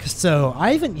 welcome back. So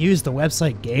I haven't used the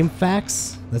website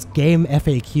GameFAQs. That's Game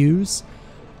FAQs.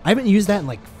 I haven't used that in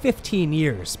like 15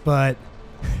 years, but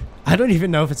I don't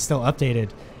even know if it's still updated.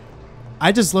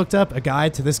 I just looked up a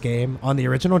guide to this game on the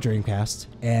original Dreamcast,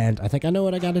 and I think I know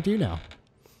what I got to do now.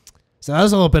 So that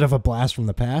was a little bit of a blast from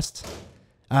the past.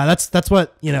 That's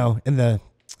what, you know, in the...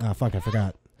 Oh, fuck, I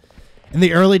forgot. In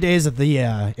the early days of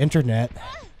the internet,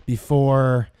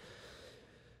 before...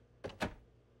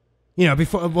 You know,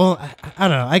 before... Well, I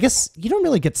don't know. I guess you don't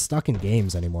really get stuck in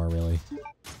games anymore, really.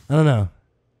 I don't know.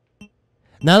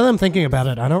 Now that I'm thinking about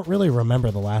it, I don't really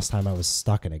remember the last time I was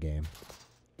stuck in a game.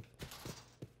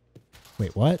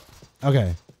 Wait, what?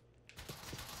 Okay.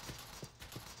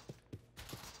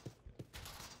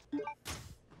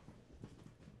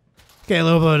 Okay, a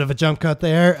little bit of a jump cut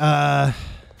there. I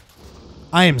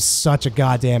am such a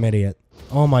goddamn idiot.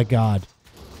 Oh my God.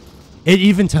 It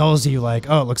even tells you like,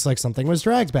 oh, it looks like something was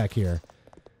dragged back here.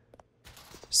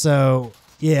 So,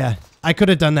 yeah. I could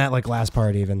have done that like last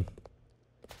part even.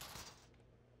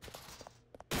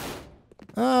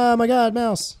 Oh my God,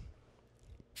 mouse.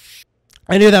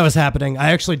 I knew that was happening.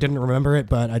 I actually didn't remember it,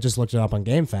 but I just looked it up on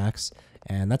GameFAQs,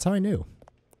 and that's how I knew.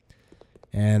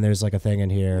 And there's like a thing in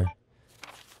here.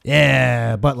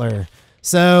 Yeah, Butler.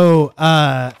 So,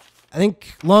 I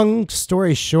think, long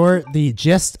story short, the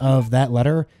gist of that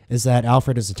letter is that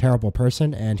Alfred is a terrible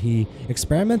person, and he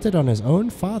experimented on his own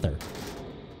father.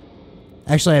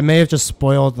 Actually, I may have just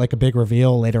spoiled like a big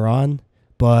reveal later on,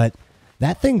 but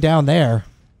that thing down there,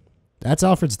 that's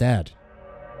Alfred's dad.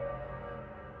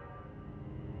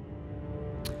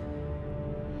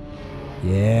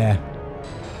 Yeah.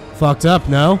 Fucked up,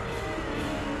 no?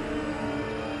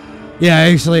 Yeah,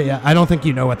 actually, yeah, I don't think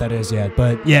you know what that is yet,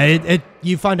 but yeah,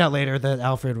 you find out later that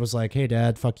Alfred was like, "Hey,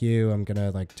 Dad, fuck you. I'm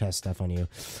gonna like test stuff on you."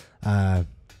 So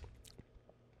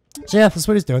yeah, that's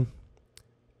what he's doing.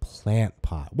 Plant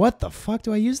pot. What the fuck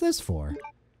do I use this for?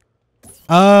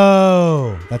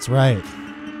 Oh, that's right.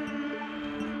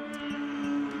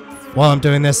 While I'm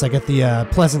doing this, I get the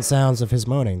pleasant sounds of his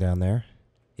moaning down there.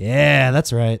 Yeah,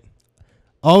 that's right.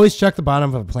 Always check the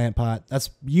bottom of a plant pot. That's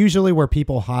usually where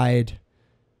people hide.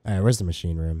 All right, where's the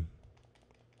machine room?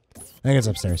 I think it's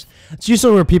upstairs. It's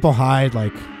usually where people hide,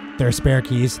 like, their spare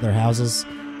keys to their houses.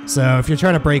 So if you're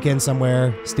trying to break in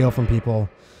somewhere, steal from people,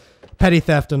 petty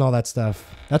theft and all that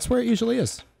stuff, that's where it usually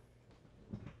is.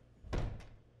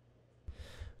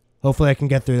 Hopefully I can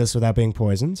get through this without being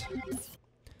poisoned.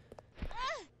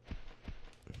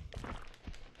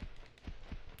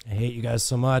 I hate you guys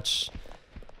so much.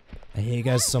 I hate you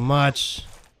guys so much.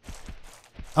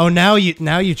 Oh, now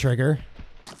you trigger.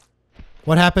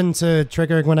 What happened to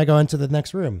triggering when I go into the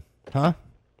next room? Huh?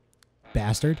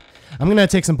 Bastard. I'm gonna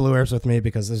take some blue herbs with me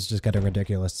because this is just getting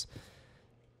ridiculous.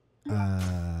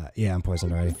 Yeah, I'm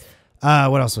poisoned already.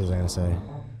 What else was I gonna say?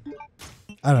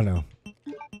 I don't know.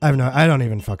 I don't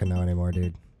even fucking know anymore,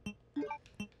 dude.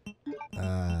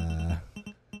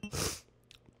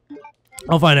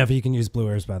 I'll find out if you can use blue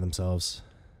herbs by themselves.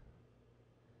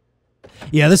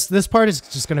 Yeah, this part is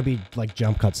just gonna be like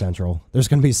jump cut central. There's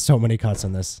gonna be so many cuts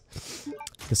in this.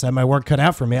 Guess I had my work cut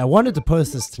out for me. I wanted to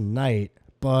post this tonight,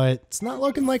 but it's not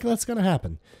looking like that's gonna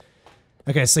happen.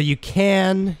 Okay, so you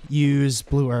can use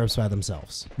blue herbs by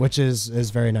themselves, which is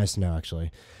very nice to know,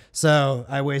 actually. So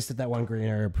I wasted that one green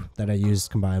herb that I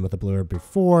used combined with the blue herb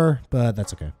before, but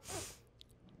that's okay.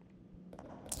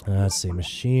 Let's see,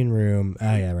 machine room.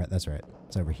 Ah, yeah, right, that's right.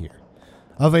 It's over here.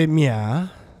 Yeah.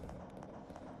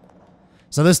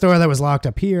 So this door that was locked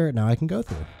up here, now I can go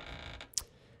through.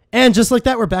 And just like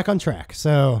that, we're back on track.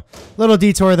 So, little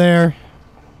detour there.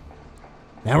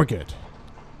 Now we're good.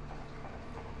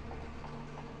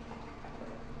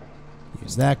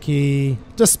 Use that key.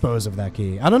 Dispose of that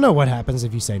key. I don't know what happens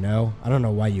if you say no. I don't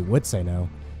know why you would say no.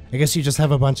 I guess you just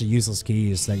have a bunch of useless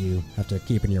keys that you have to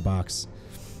keep in your box.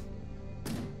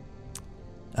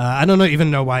 I don't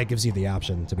even know why it gives you the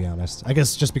option, to be honest. I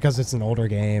guess just because it's an older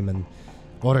game and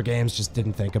older games just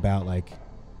didn't think about like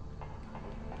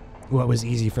what was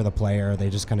easy for the player. They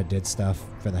just kind of did stuff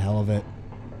for the hell of it.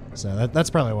 So that's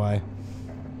probably why.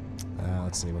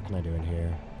 Let's see, what can I do in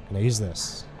here? Can I use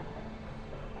this?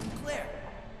 Claire.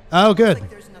 Oh, good. Looks like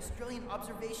there's an Australian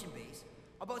observation base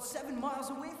about 7 miles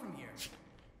away from here.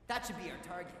 That should be our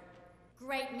target.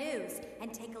 Great news.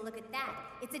 And take a look at that.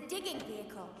 It's a digging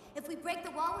vehicle. If we break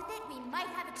the wall with it, we might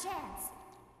have a chance.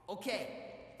 Okay,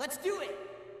 let's do it.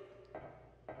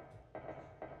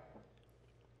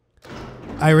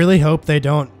 I really hope they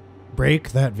don't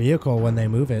break that vehicle when they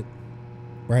move it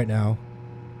right now.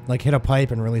 Like hit a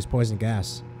pipe and release poison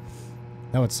gas.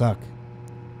 That would suck.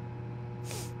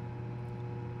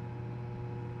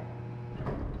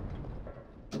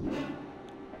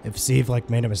 If Steve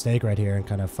like made a mistake right here and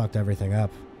kind of fucked everything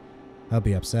up, I'll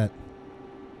be upset.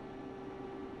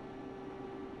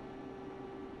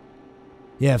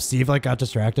 Yeah, if Steve like got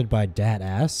distracted by dat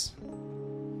ass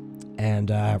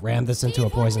and rammed this into a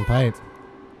poison pipe,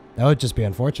 that would just be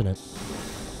unfortunate.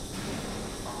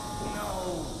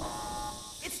 No.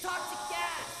 It's toxic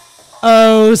gas.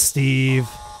 Oh, Steve.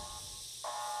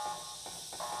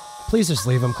 Please just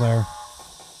leave him, Claire.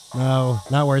 No,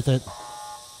 not worth it.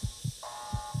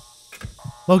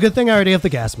 Well, good thing I already have the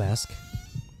gas mask.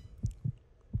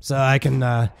 So I can,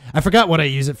 I forgot what I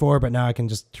use it for, but now I can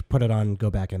just put it on and go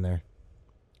back in there.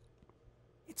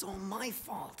 It's all my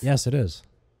fault. Yes, it is.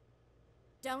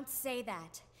 Don't say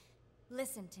that.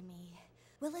 Listen to me.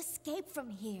 We'll escape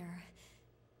from here.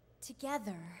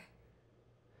 Together.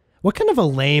 What kind of a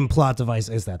lame plot device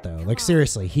is that, though? Like,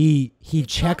 seriously, he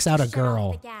checks out a Shut off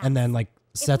girl the gas. and then, like,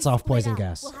 sets off poison If we split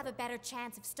up, gas. we'll have a better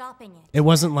chance of stopping it. It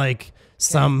wasn't like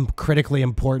some critically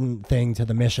important thing to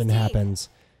the mission Steve. happens.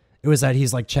 It was that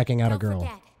he's, like, checking out a Don't girl.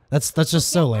 forget. That's just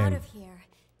so Get out lame. of here.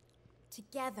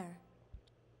 Together.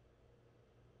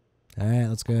 All right,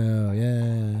 let's go.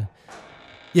 Yeah.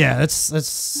 Yeah, that's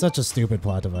such a stupid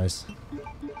plot device.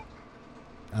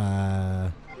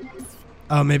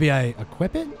 Oh, maybe I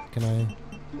equip it? Can I?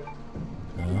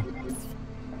 No.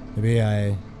 Maybe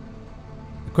I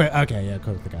equip. Okay, yeah,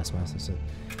 equip the gas mask. That's it.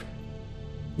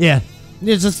 Yeah,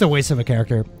 it's just a waste of a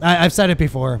character. I've said it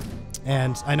before,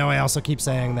 and I know I also keep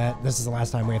saying that this is the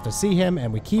last time we have to see him,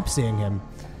 and we keep seeing him.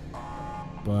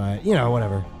 But, you know,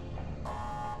 whatever.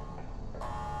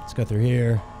 Let's go through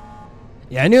here.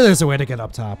 Yeah, I knew there's a way to get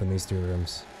up top in these two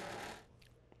rooms.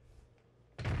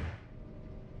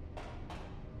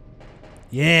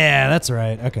 Yeah, that's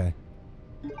right. Okay.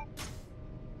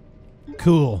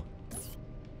 Cool.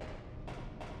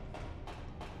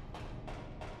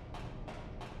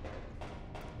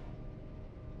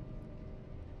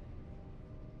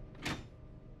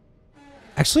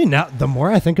 Actually, now the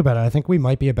more I think about it, I think we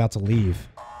might be about to leave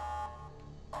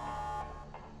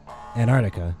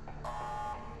Antarctica.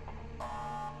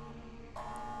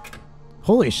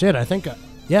 Holy shit! I think,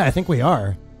 yeah, I think we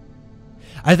are.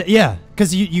 Yeah,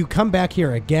 because you come back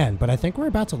here again, but I think we're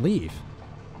about to leave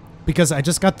because I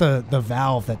just got the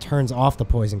valve that turns off the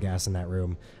poison gas in that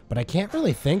room, but I can't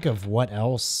really think of what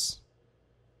else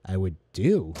I would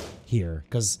do here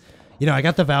because. You know, I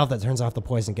got the valve that turns off the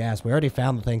poison gas. We already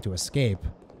found the thing to escape.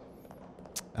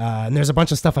 And there's a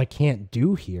bunch of stuff I can't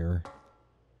do here.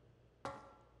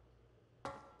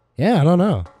 Yeah, I don't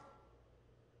know.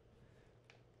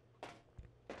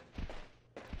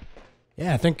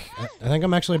 Yeah, I think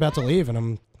I'm actually about to leave, and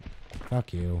I'm...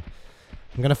 Fuck you.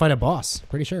 I'm gonna fight a boss,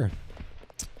 pretty sure.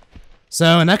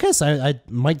 So, in that case, I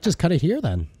might just cut it here,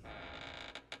 then.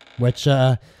 Which,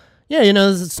 yeah, you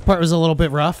know, this part was a little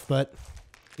bit rough, but...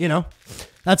 You know,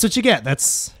 that's what you get.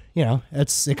 That's, you know,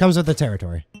 it comes with the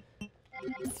territory.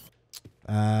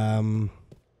 Although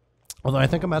I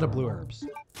think I'm out of blue herbs.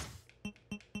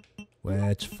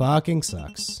 Which fucking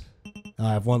sucks.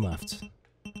 I have one left.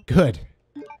 Good.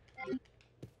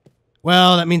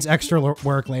 Well, that means extra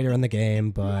work later in the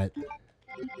game, but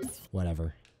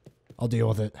whatever. I'll deal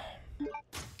with it.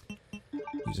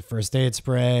 Use a first aid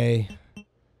spray.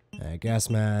 A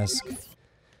gas mask.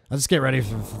 I'll just get ready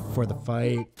for the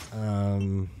fight.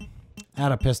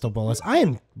 Out of pistol bullets. I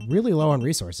am really low on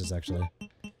resources, actually.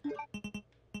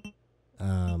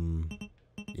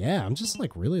 Yeah, I'm just,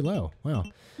 like, really low. Wow.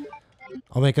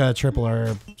 I'll make a triple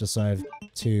herb, just so I have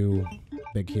 2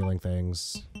 big healing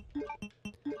things.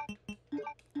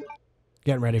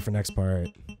 Getting ready for next part.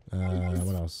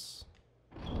 What else?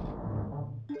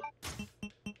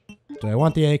 Do I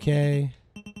want the AK?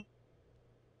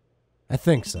 I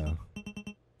think so.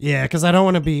 Yeah, because I don't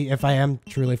want to be, if I am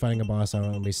truly fighting a boss, I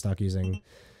don't want to be stuck using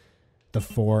the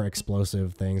 4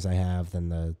 explosive things I have, then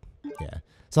the, yeah.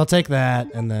 So I'll take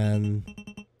that, and then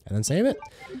save it.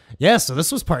 Yeah, so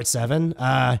this was part 7.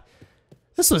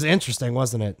 This was interesting,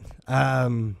 wasn't it?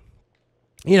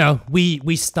 You know,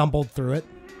 we stumbled through it.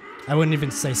 I wouldn't even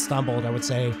say stumbled, I would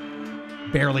say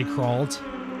barely crawled,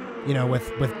 you know,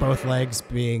 with both legs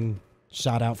being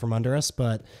shot out from under us,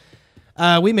 but...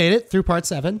 we made it through part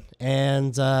 7,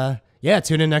 and yeah,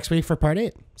 tune in next week for part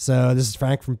 8. So this is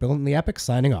Frank from Building the Epic,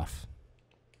 signing off.